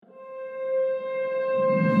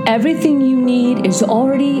Everything you need is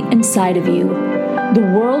already inside of you. The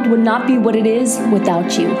world would not be what it is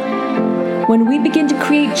without you. When we begin to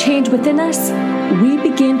create change within us, we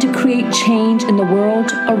begin to create change in the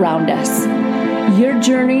world around us. Your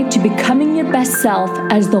journey to becoming your best self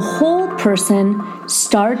as the whole person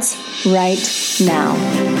starts right now.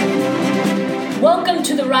 Welcome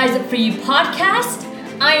to the Rise Up For You podcast.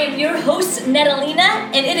 I am your host,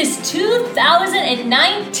 Natalina, and it is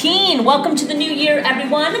 2019. Welcome to the new year,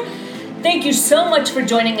 everyone. Thank you so much for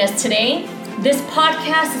joining us today. This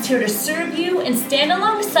podcast is here to serve you and stand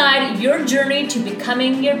alongside your journey to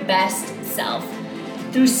becoming your best self.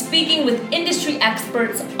 Through speaking with industry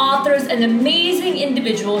experts, authors, and amazing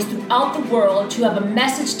individuals throughout the world who have a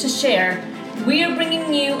message to share, we are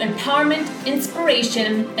bringing you empowerment,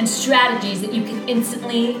 inspiration, and strategies that you can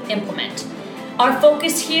instantly implement. Our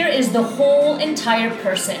focus here is the whole entire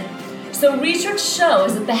person. So research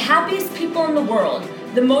shows that the happiest people in the world,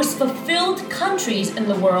 the most fulfilled countries in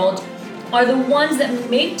the world, are the ones that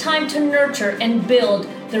make time to nurture and build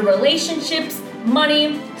their relationships,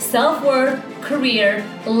 money, self-worth, career,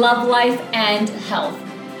 love life, and health.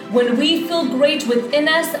 When we feel great within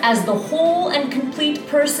us as the whole and complete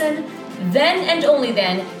person, then and only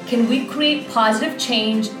then can we create positive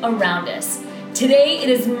change around us. Today, it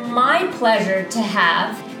is my pleasure to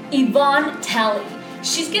have Yvonne Talley.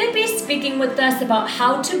 She's going to be speaking with us about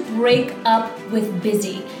how to break up with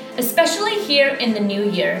busy, especially here in the new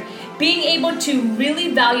year. Being able to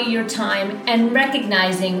really value your time and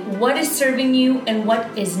recognizing what is serving you and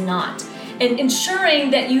what is not. And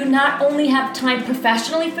ensuring that you not only have time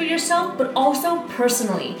professionally for yourself, but also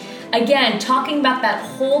personally. Again, talking about that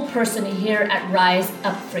whole person here at Rise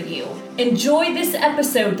Up For You. Enjoy this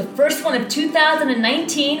episode, the first one of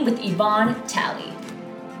 2019 with Yvonne Talley.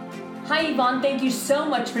 Hi Yvonne, thank you so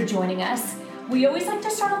much for joining us. We always like to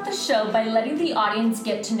start off the show by letting the audience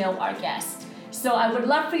get to know our guest. So I would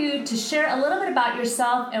love for you to share a little bit about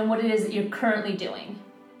yourself and what it is that you're currently doing.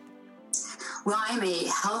 Well, I'm a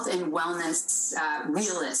health and wellness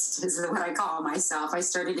realist, is what I call myself. I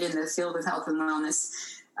started in the field of health and wellness,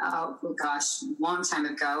 long time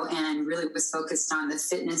ago, and really was focused on the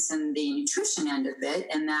fitness and the nutrition end of it.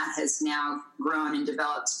 And that has now grown and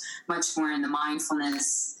developed much more in the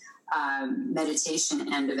mindfulness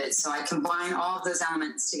meditation end of it. So I combine all of those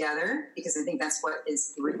elements together because I think that's what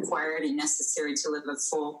is required and necessary to live a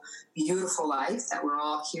full, beautiful life that we're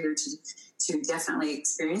all here to definitely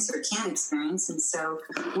experience or can experience. And so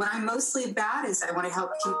what I'm mostly about is I want to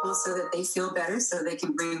help people so that they feel better, so they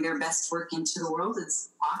can bring their best work into the world as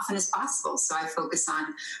often as possible. So I focus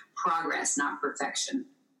on progress, not perfection.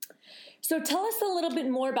 So tell us a little bit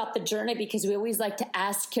more about the journey, because we always like to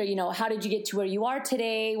ask here, how did you get to where you are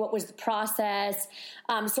today? What was the process?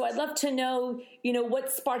 So I'd love to know,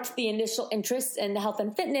 what sparked the initial interest in health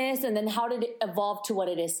and fitness, and then how did it evolve to what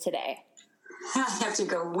it is today? I have to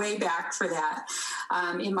go way back for that.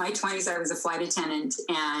 In my 20s, I was a flight attendant,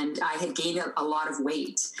 and I had gained a lot of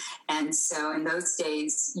weight. And so in those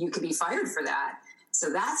days, you could be fired for that. So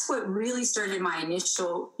that's what really started my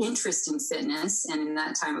initial interest in fitness. And in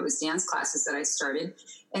that time, it was dance classes that I started.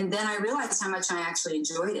 And then I realized how much I actually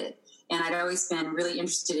enjoyed it. And I'd always been really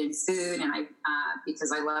interested in food. And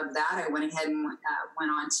because I loved that, I went ahead and went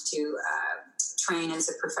on to train as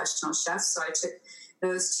a professional chef. So I took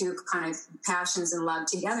those two kind of passions and love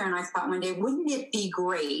together. And I thought one day, wouldn't it be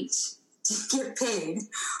great to get paid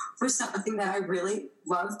for something that I really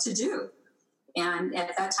love to do? And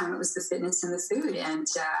at that time, it was the fitness and the food. And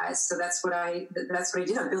so that's what I did. I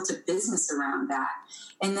built a business around that.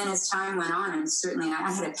 And then as time went on, and certainly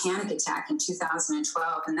I had a panic attack in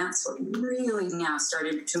 2012, and that's what really now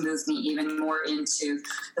started to move me even more into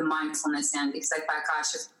the mindfulness end, because I thought,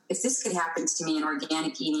 gosh, if this could happen to me, an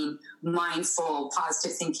organic eating, mindful,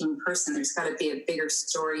 positive thinking person, there's got to be a bigger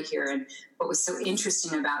story here. And what was so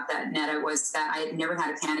interesting about that, Netta, was that I had never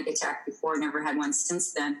had a panic attack before, never had one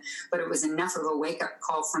since then, but it was enough of a wake-up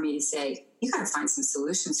call for me to say, you got to find some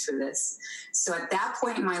solutions for this. So at that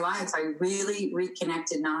point in my life, I really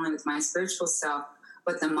reconnected not only with my spiritual self,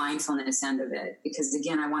 but the mindfulness end of it. Because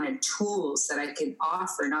again, I wanted tools that I could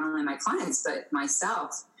offer not only my clients, but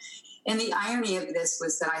myself. And the irony of this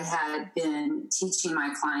was that I had been teaching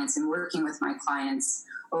my clients and working with my clients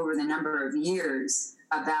over the number of years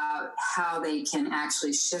about how they can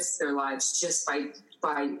actually shift their lives just by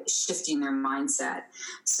shifting their mindset.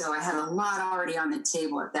 So I had a lot already on the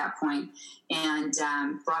table at that point, and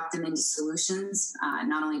brought them into solutions,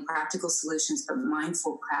 not only practical solutions, but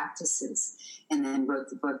mindful practices, and then wrote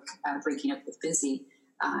the book, Breaking Up with Busy,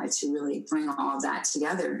 to really bring all of that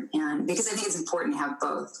together. And because I think it's important to have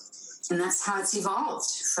both. And that's how it's evolved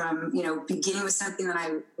from, beginning with something that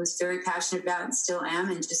I was very passionate about and still am,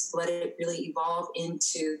 and just let it really evolve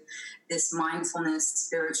into this mindfulness,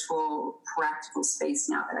 spiritual, practical space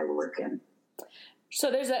now that I work in. So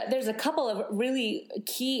there's a couple of really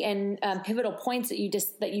key and pivotal points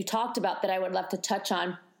that you talked about that I would love to touch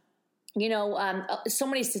on. So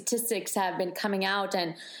many statistics have been coming out,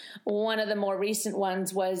 and one of the more recent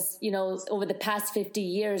ones was, over the past 50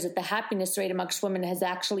 years, that the happiness rate amongst women has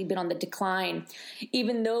actually been on the decline.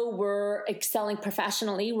 Even though we're excelling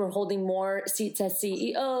professionally, we're holding more seats as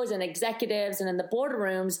CEOs and executives and in the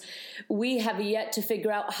boardrooms, we have yet to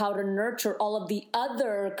figure out how to nurture all of the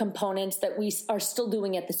other components that we are still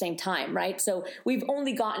doing at the same time, right? So we've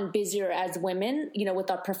only gotten busier as women,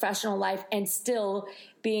 with our professional life, and still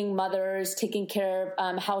being mothers, taking care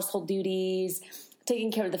of household duties,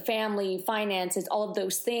 taking care of the family, finances, all of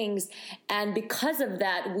those things. And because of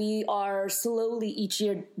that, we are slowly each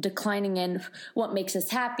year declining in what makes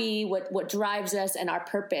us happy, what drives us, and our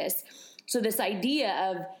purpose. So this idea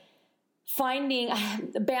of finding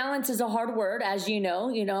balance is a hard word, as you know,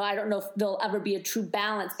 I don't know if there'll ever be a true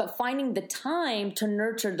balance, but finding the time to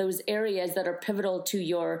nurture those areas that are pivotal to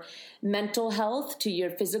your mental health, to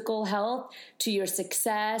your physical health, to your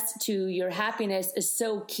success, to your happiness is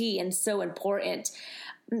so key and so important.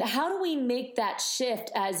 How do we make that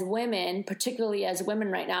shift as women, particularly as women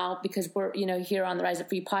right now, because we're, here on the Rise Up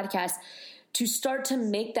For You podcast, to start to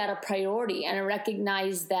make that a priority and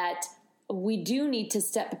recognize that we do need to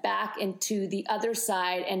step back into the other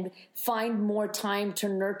side and find more time to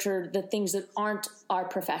nurture the things that aren't our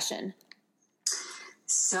profession?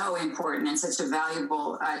 So important and such a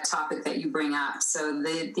valuable topic that you bring up. So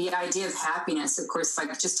the idea of happiness, of course, if I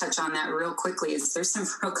could just touch on that real quickly, is there's some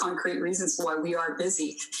real concrete reasons why we are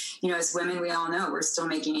busy. As women, we all know we're still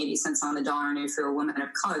making 80 cents on the dollar. And if you're a woman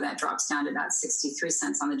of color, that drops down to about 63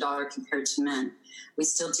 cents on the dollar compared to men. We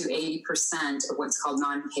still do 80% of what's called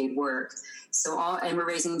non-paid work. And we're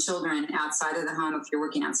raising children outside of the home. If you're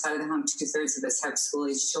working outside of the home, 2/3 of us have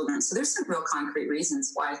school-aged children. So there's some real concrete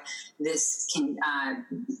reasons why this can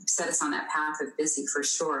set us on that path of busy, for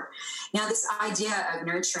sure. Now, this idea of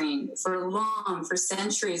nurturing for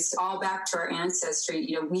centuries, all back to our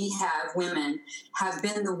ancestry, women have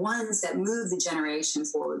been the ones that move the generation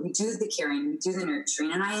forward. We do the caring, we do the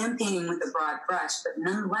nurturing, and I am painting with a broad brush, but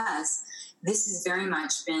nonetheless, this has very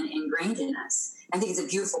much been ingrained in us. I think it's a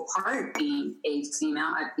beautiful part of being a female,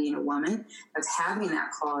 of being a woman, of having that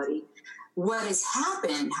quality. What has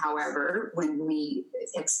happened, however, when we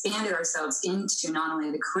expanded ourselves into not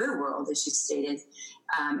only the career world, as you stated,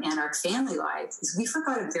 and our family life, is we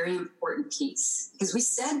forgot a very important piece. Because we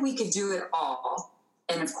said we could do it all.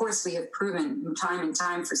 And of course, we have proven time and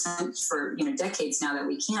time for decades now that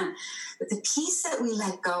we can. But the piece that we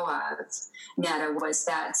let go of, Netta, was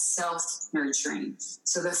that self-nurturing.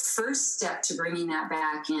 So the first step to bringing that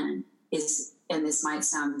back in is, and this might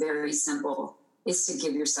sound very simple, is to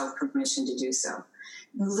give yourself permission to do so.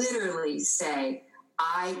 Literally say,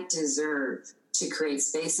 I deserve to create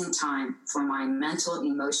space and time for my mental,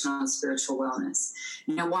 emotional, and spiritual wellness.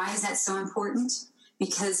 Why is that so important?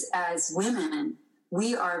 Because as women,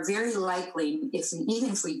 we are very likely, even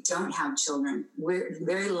if we don't have children, we're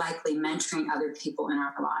very likely mentoring other people in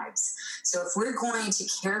our lives. So if we're going to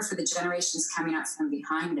care for the generations coming up from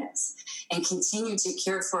behind us and continue to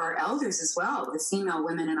care for our elders as well, the female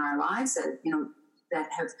women in our lives that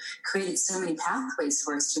have created so many pathways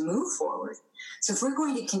for us to move forward. So if we're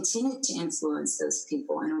going to continue to influence those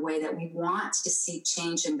people in a way that we want to see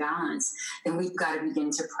change and balance, then we've got to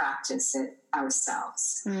begin to practice it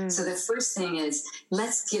ourselves. So the first thing is,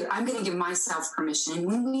 I'm going to give myself permission. And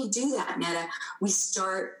when we do that, Netta, we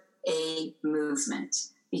start a movement.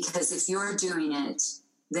 Because if you're doing it,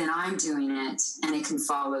 then I'm doing it, and it can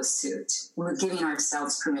follow suit. We're giving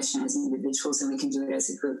ourselves permission as individuals, and we can do it as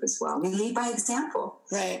a group as well. We lead by example.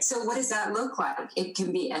 Right. So what does that look like? It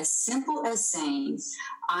can be as simple as saying,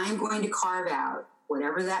 I'm going to carve out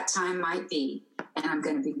whatever that time might be, and I'm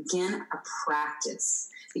going to begin a practice.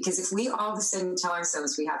 Because if we all of a sudden tell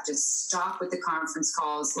ourselves we have to stop with the conference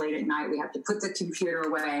calls late at night, we have to put the computer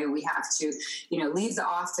away, we have to, leave the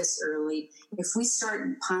office early. If we start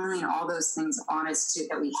piling all those things on us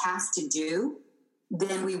that we have to do,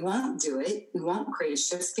 then we won't do it. We won't create a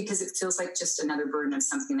shift because it feels like just another burden of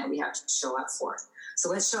something that we have to show up for. So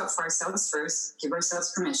let's show up for ourselves first, give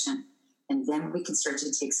ourselves permission, and then we can start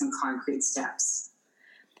to take some concrete steps.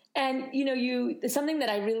 And, something that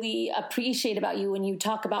I really appreciate about you when you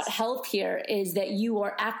talk about health here is that you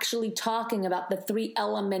are actually talking about the 3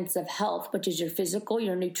 elements of health, which is your physical,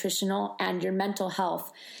 your nutritional, and your mental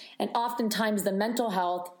health. And oftentimes the mental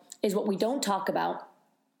health is what we don't talk about.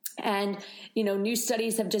 And, new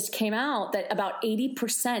studies have just came out that about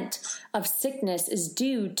 80% of sickness is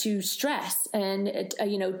due to stress and,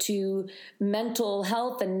 to mental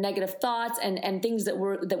health and negative thoughts and things that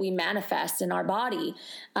we manifest in our body.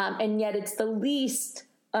 And yet it's the least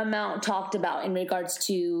amount talked about in regards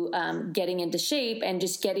to getting into shape and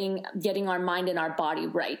just getting our mind and our body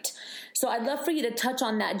right. So I'd love for you to touch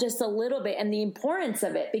on that just a little bit and the importance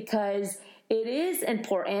of it, because it is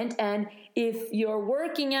important. And if you're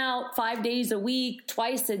working out 5 days a week,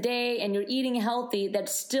 twice a day, and you're eating healthy, that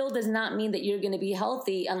still does not mean that you're going to be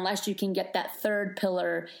healthy unless you can get that third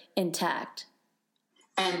pillar intact.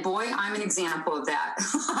 And boy, I'm an example of that.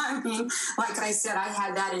 I mean, like I said, I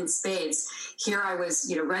had that in spades. Here I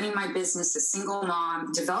was, running my business, a single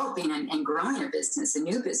mom, developing and growing a business, a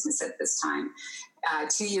new business at this time,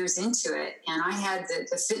 2 years into it. And I had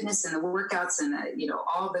the fitness and the workouts and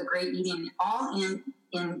all the great eating all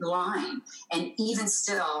in line. And even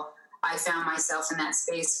still, I found myself in that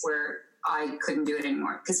space where I couldn't do it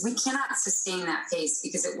anymore, because we cannot sustain that pace,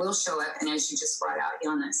 because it will show up. And as you just brought out,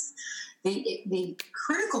 illness. The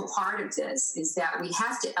critical part of this is that we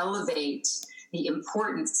have to elevate the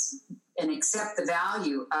importance and accept the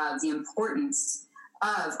value of the importance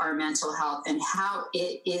of our mental health and how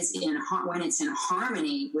it is when it's in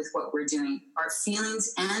harmony with what we're doing. Our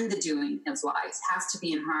feelings and the doing of life have to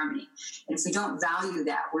be in harmony. And if we don't value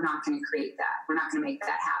that, we're not going to create that. We're not going to make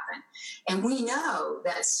that happen. And we know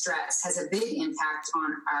that stress has a big impact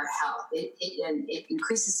on our health. It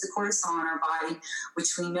increases the cortisol in our body,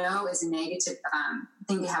 which we know is a negative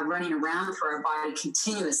thing to have running around through our body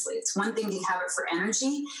continuously. It's one thing to have it for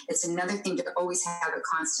energy. It's another thing to always have it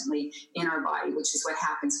constantly in our body, which is what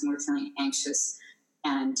happens when we're feeling anxious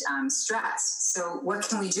and stressed. So what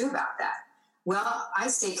can we do about that? Well, I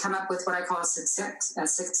say come up with what I call a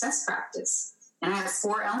success practice. And I have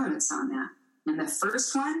 4 elements on that. And the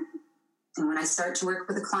first one, and when I start to work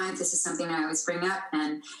with a client, this is something I always bring up,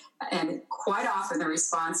 and quite often the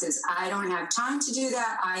response is, I don't have time to do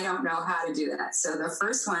that. I don't know how to do that. So the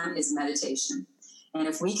first one is meditation. And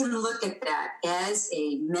if we can look at that as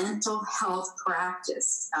a mental health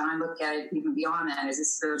practice, and I look at it even beyond that as a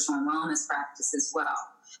spiritual and wellness practice as well,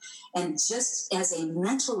 and just as a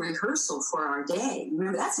mental rehearsal for our day,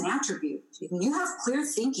 remember, that's an attribute. When you have clear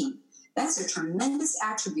thinking, that's a tremendous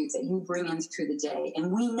attribute that you bring in through the day.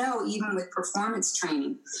 And we know, even with performance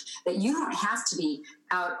training, that you don't have to be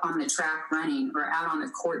out on the track running or out on the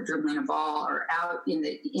court dribbling a ball or out in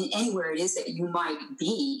anywhere it is that you might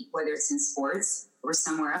be, whether it's in sports or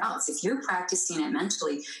somewhere else. If you're practicing it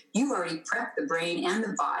mentally, you've already prepped the brain and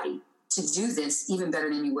the body to do this even better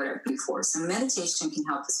than you would have before. So meditation can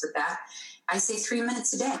help us with that. I say 3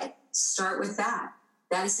 minutes a day. Start with that.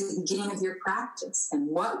 That is the beginning of your practice. And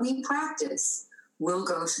what we practice will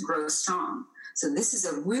grow strong. So this is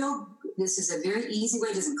a very easy way.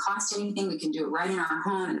 It doesn't cost anything. We can do it right in our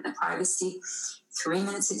home in the privacy. 3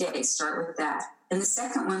 minutes a day. Start with that. And the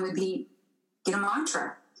second one would be get a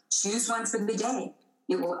mantra. Choose one for the day.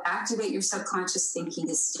 It will activate your subconscious thinking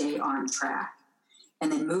to stay on track.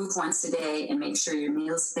 And then move once a day and make sure your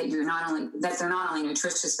meals that they're not only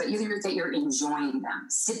nutritious, but that you're enjoying them.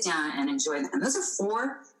 Sit down and enjoy them. Those are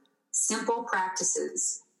 4 simple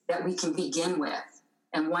practices that we can begin with.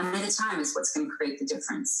 And one at a time is what's going to create the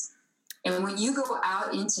difference. And when you go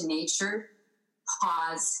out into nature,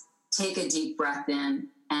 pause, take a deep breath in,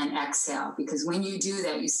 and exhale, because when you do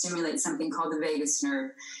that, you stimulate something called the vagus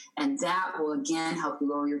nerve, and that will again help you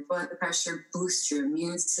lower your blood pressure, boost your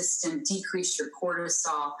immune system, decrease your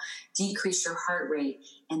cortisol, decrease your heart rate.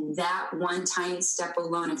 And that one tiny step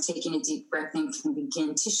alone of taking a deep breath in can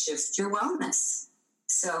begin to shift your wellness.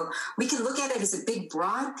 So we can look at it as a big,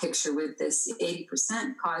 broad picture with this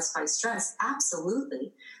 80% caused by stress.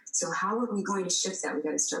 Absolutely. So how are we going to shift that? We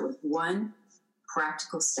got to start with one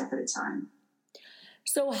practical step at a time.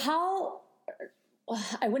 So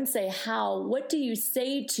I wouldn't say how, what do you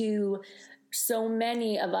say to so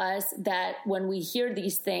many of us that when we hear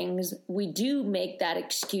these things, we do make that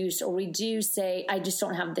excuse, or we do say, I just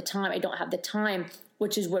don't have the time. I don't have the time,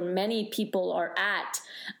 which is where many people are at.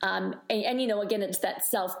 And again, it's that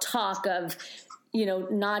self-talk of,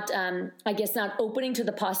 not opening to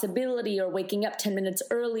the possibility or waking up 10 minutes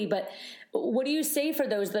early. But what do you say for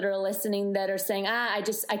those that are listening that are saying, I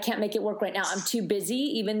can't make it work right now. I'm too busy,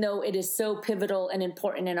 even though it is so pivotal and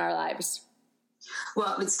important in our lives?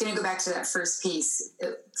 Well, it's going to go back to that first piece.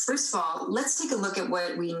 First of all, let's take a look at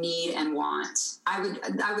what we need and want.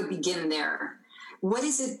 I would begin there. What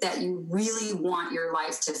is it that you really want your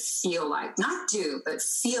life to feel like? Not do, but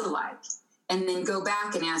feel like. And then go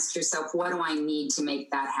back and ask yourself, what do I need to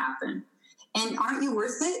make that happen? And aren't you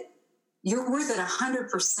worth it? You're worth it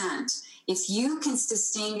 100%. If you can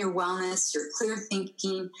sustain your wellness, your clear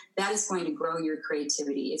thinking, that is going to grow your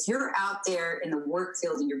creativity. If you're out there in the work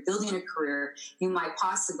field and you're building a career, you might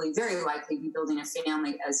possibly, very likely, be building a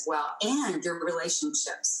family as well, and your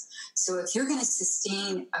relationships. So if you're going to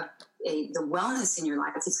sustain the wellness in your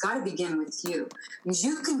life, it's got to begin with you. Because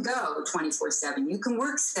you can go 24/7. You can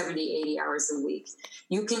work 70, 80 hours a week.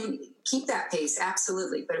 You can keep that pace,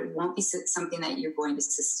 absolutely, but it won't be something that you're going to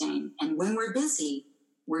sustain. And when we're busy,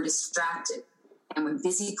 we're distracted. And when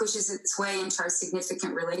busy pushes its way into our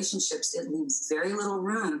significant relationships, it leaves very little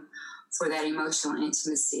room for that emotional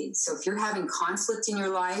intimacy. So if you're having conflict in your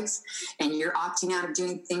life and you're opting out of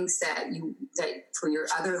doing things that for your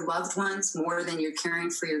other loved ones more than you're caring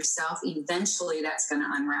for yourself, eventually that's going to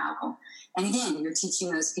unravel. And again, you're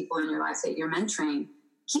teaching those people in your life that you're mentoring.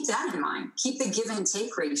 Keep that in mind. Keep the give and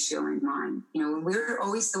take ratio in mind. We're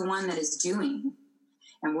always the one that is doing,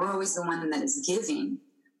 and we're always the one that is giving.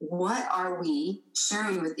 What are we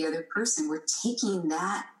sharing with the other person? We're taking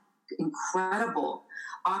that incredible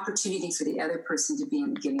opportunity for the other person to be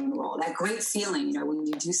in the giving role. That great feeling, when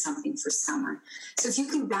you do something for someone. So if you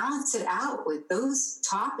can balance it out with those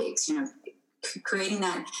topics, creating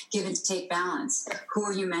that give and take balance, who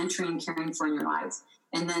are you mentoring and caring for in your life?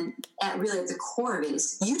 And then at the core of it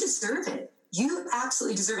is you deserve it. You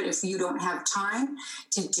absolutely deserve it. If you don't have time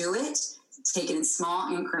to do it, take it in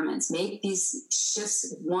small increments. Make these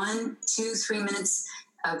shifts 1, 2, 3 minutes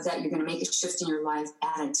of that. You're going to make a shift in your life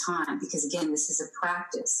at a time, because again, this is a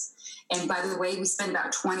practice. And by the way, we spend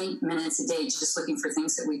about 20 minutes a day just looking for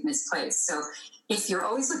things that we've misplaced. So if you're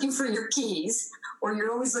always looking for your keys or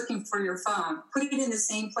you're always looking for your phone, put it in the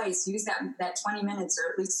same place. Use that 20 minutes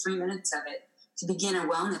or at least 3 minutes of it to begin a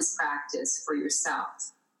wellness practice for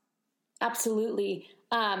yourself. Absolutely.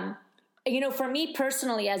 For me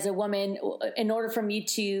personally, as a woman, in order for me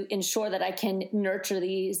to ensure that I can nurture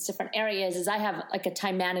these different areas, is I have like a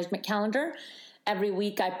time management calendar. Every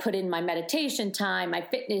week I put in my meditation time, my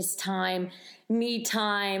fitness time, me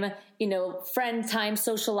time, friend time,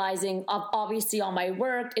 socializing, obviously all my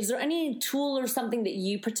work. Is there any tool or something that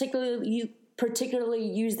you particularly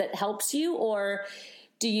use that helps you, or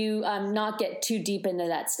do you not get too deep into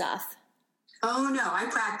that stuff? Oh, no, I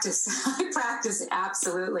practice. I practice,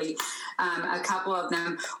 absolutely. A couple of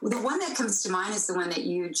them. The one that comes to mind is the one that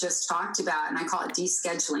you just talked about, and I call it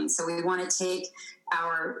descheduling. So we want to take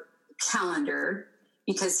our calendar,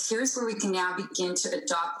 because here's where we can now begin to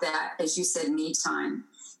adopt that, as you said, me time.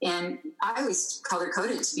 And I always color code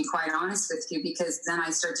it, to be quite honest with you, because then I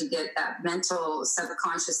start to get that mental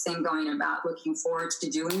subconscious thing going about looking forward to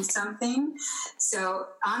doing something. So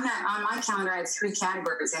on my calendar, I have 3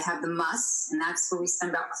 categories. I have the musts, and that's where we spend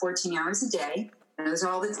about 14 hours a day. And those are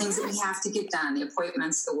all the things that we have to get done: the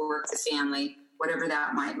appointments, the work, the family, whatever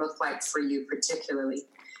that might look like for you particularly.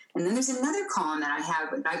 And then there's another column that I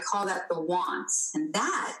have, and I call that the wants. And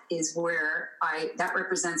that is where that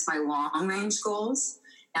represents my long range goals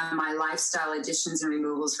and my lifestyle additions and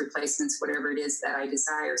removals, replacements, whatever it is that I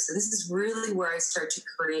desire. So this is really where I start to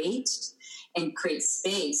create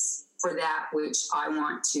space for that which I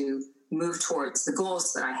want to move towards, the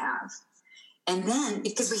goals that I have. And then,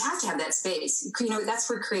 because we have to have that space, that's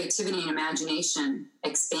where creativity and imagination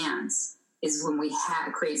expands, is when we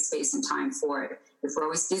create space and time for it. If we're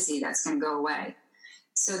always busy, that's going to go away.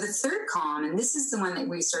 So the third column, and this is the one that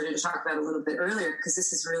we started to talk about a little bit earlier, because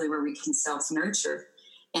this is really where we can self-nurture.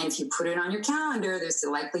 And if you put it on your calendar, there's a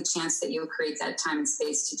likely chance that you'll create that time and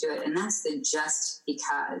space to do it. And that's the just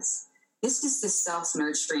because. This is the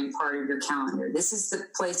self-nurturing part of your calendar. This is the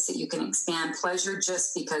place that you can expand pleasure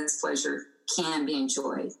just because pleasure can be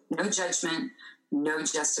enjoyed. No judgment, no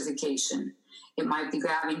justification. It might be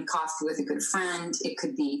grabbing coffee with a good friend. It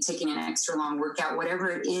could be taking an extra long workout. Whatever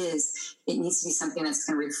it is, it needs to be something that's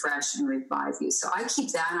going to refresh and revive you. So I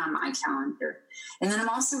keep that on my calendar. And then I'm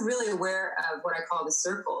also really aware of what I call the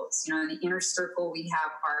circles. In the inner circle, we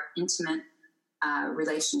have our intimate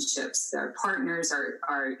relationships, our partners,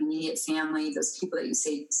 our immediate family, those people that you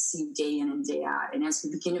see day in and day out. And as we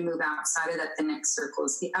begin to move outside of that, the next circle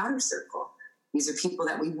is the outer circle. These are people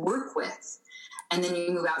that we work with. And then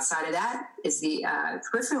you move outside of that is the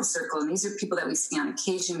peripheral circle. And these are people that we see on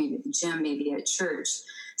occasion, maybe at the gym, maybe at church.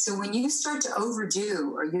 So when you start to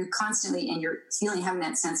overdo, or you're constantly, and you're having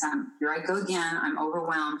that sense, here I go again, I'm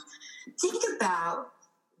overwhelmed. Think about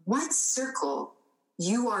what circle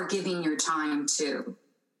you are giving your time to,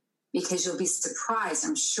 because you'll be surprised.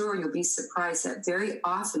 I'm sure you'll be surprised that very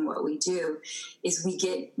often what we do is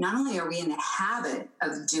not only are we in the habit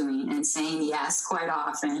of doing and saying yes quite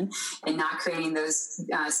often and not creating those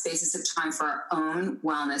spaces of time for our own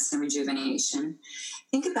wellness and rejuvenation.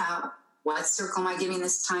 Think about What circle am I giving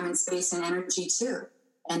this time and space and energy to?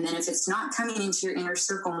 And then if it's not coming into your inner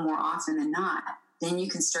circle more often than not, then you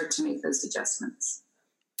can start to make those adjustments.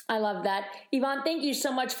 I love that. Yvonne, thank you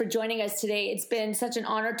so much for joining us today. It's been such an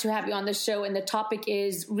honor to have you on the show, and the topic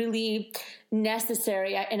is really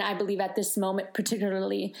necessary, and I believe at this moment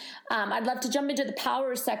particularly. I'd love to jump into the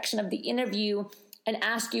power section of the interview and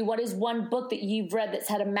ask you, what is one book that you've read that's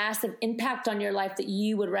had a massive impact on your life that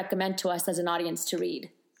you would recommend to us as an audience to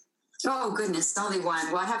read? Oh, goodness, only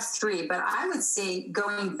one. Well, I have three, but I would say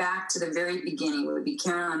going back to the very beginning would be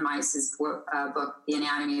Carolyn Myss's book, The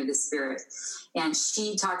Anatomy of the Spirit. And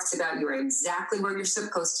she talks about you are exactly where you're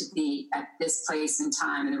supposed to be at this place and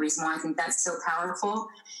time. And the reason why I think that's so powerful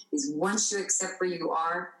is once you accept where you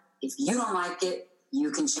are, if you don't like it, you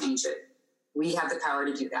can change it. We have the power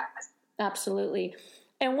to do that. Absolutely.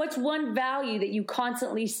 And what's one value that you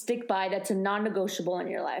constantly stick by that's a non-negotiable in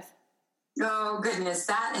your life? Oh, goodness,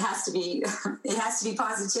 it has to be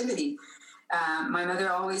positivity. My mother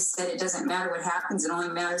always said it doesn't matter what happens, it only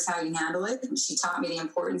matters how you handle it. And she taught me the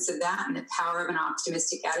importance of that and the power of an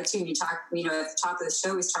optimistic attitude. At the top of the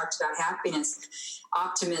show, we talked about happiness.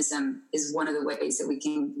 Optimism is one of the ways that we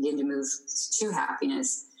can begin to move to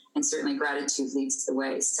happiness, and certainly gratitude leads the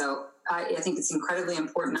way. So I think it's incredibly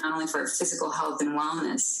important, not only for our physical health and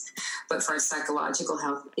wellness, but for our psychological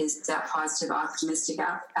health, is that positive, optimistic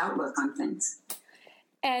outlook on things.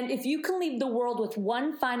 And if you can leave the world with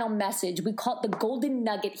one final message, we call it the golden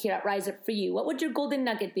nugget here at Rise Up For You. What would your golden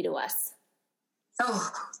nugget be to us?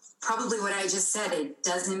 Oh, probably what I just said. It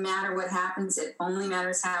doesn't matter what happens. It only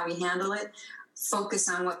matters how we handle it. Focus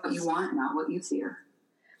on what you want, not what you fear.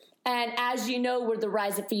 And as you know, we're the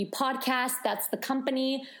Rise Up For You podcast. That's the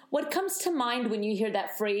company. What comes to mind when you hear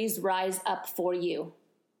that phrase, rise up for you?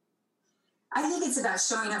 I think it's about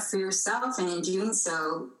showing up for yourself, and in doing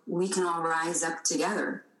so, we can all rise up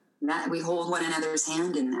together. That we hold one another's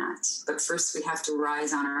hand in that. But first, we have to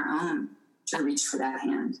rise on our own to reach for that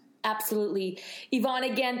hand. Absolutely. Yvonne,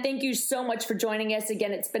 again, thank you so much for joining us.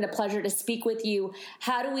 Again, it's been a pleasure to speak with you.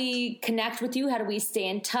 How do we connect with you? How do we stay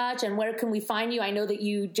in touch? And where can we find you? I know that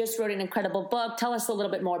you just wrote an incredible book. Tell us a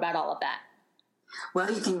little bit more about all of that.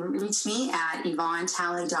 Well, you can reach me at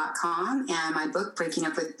YvonneTalley.com, and my book, Breaking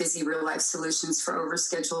Up with Busy Real Life Solutions for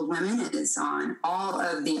Overscheduled Women, is on all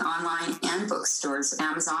of the online and bookstores,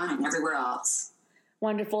 Amazon and everywhere else.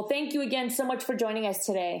 Wonderful. Thank you again so much for joining us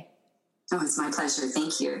today. Oh, it's my pleasure.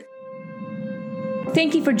 Thank you.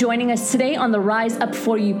 Thank you for joining us today on the Rise Up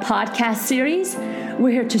For You podcast series.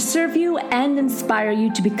 We're here to serve you and inspire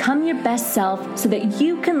you to become your best self so that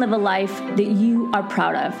you can live a life that you are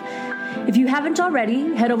proud of. If you haven't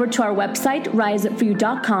already, head over to our website,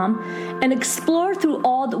 riseupforyou.com, and explore through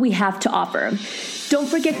all that we have to offer. Don't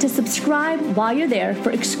forget to subscribe while you're there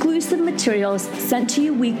for exclusive materials sent to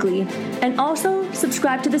you weekly, and also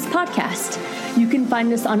subscribe to this podcast. You can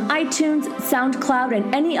find us on iTunes, SoundCloud,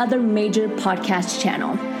 and any other major podcast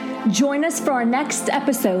channel. Join us for our next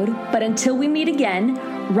episode, but until we meet again,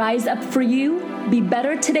 rise up for you, be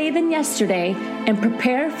better today than yesterday, and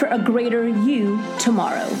prepare for a greater you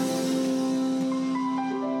tomorrow.